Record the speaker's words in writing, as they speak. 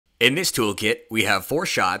In this toolkit, we have 4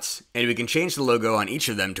 shots, and we can change the logo on each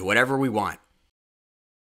of them to whatever we want.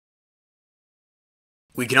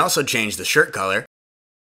 We can also change the shirt color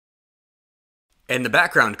and the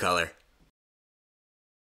background color.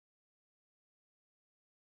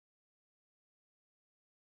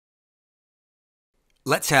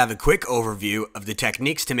 Let's have a quick overview of the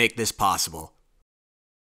techniques to make this possible.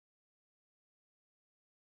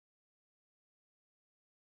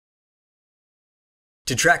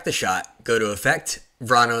 To track the shot, go to Effect,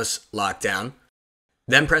 Vranos, Lockdown,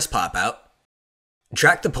 then press Pop Out.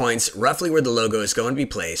 Track the points roughly where the logo is going to be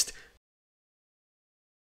placed.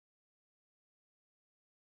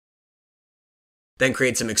 Then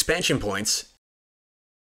create some expansion points.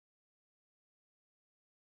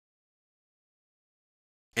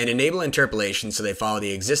 And enable interpolation so they follow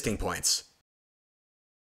the existing points.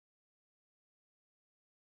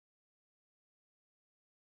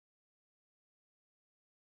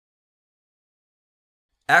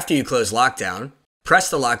 After you close Lockdown, press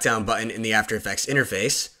the Lockdown button in the After Effects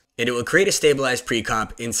interface, and it will create a stabilized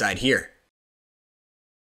pre-comp inside here.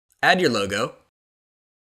 Add your logo.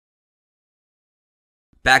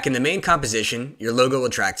 Back in the main composition, your logo will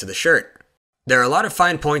track to the shirt. There are a lot of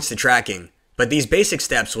fine points to tracking, but these basic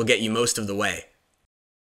steps will get you most of the way.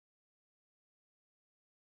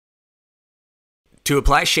 To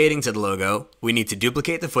apply shading to the logo, we need to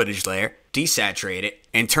duplicate the footage layer, desaturate it,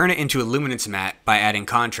 and turn it into a luminance matte by adding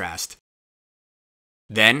contrast.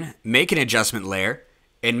 Then, make an adjustment layer,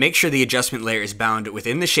 and make sure the adjustment layer is bound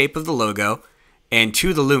within the shape of the logo and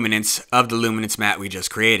to the luminance of the luminance matte we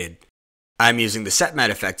just created. I'm using the set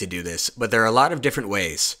matte effect to do this, but there are a lot of different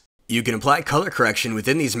ways. You can apply color correction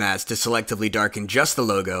within these mattes to selectively darken just the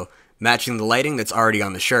logo, matching the lighting that's already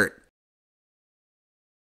on the shirt.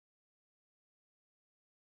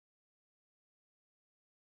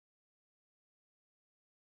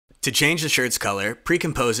 To change the shirt's color,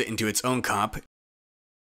 pre-compose it into its own comp,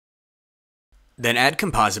 then add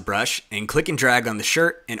Composite Brush and click and drag on the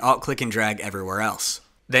shirt and Alt-click and drag everywhere else.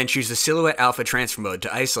 Then choose the Silhouette Alpha Transfer Mode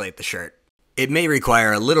to isolate the shirt. It may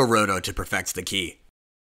require a little roto to perfect the key.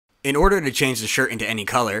 In order to change the shirt into any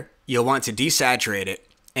color, you'll want to desaturate it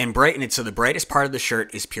and brighten it so the brightest part of the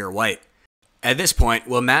shirt is pure white. At this point,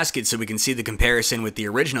 we'll mask it so we can see the comparison with the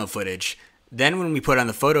original footage. Then when we put on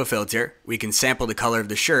the photo filter, we can sample the color of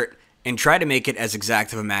the shirt and try to make it as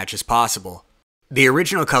exact of a match as possible. The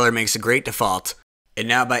original color makes a great default, and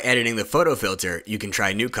now by editing the photo filter, you can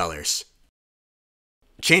try new colors.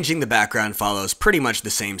 Changing the background follows pretty much the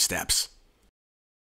same steps.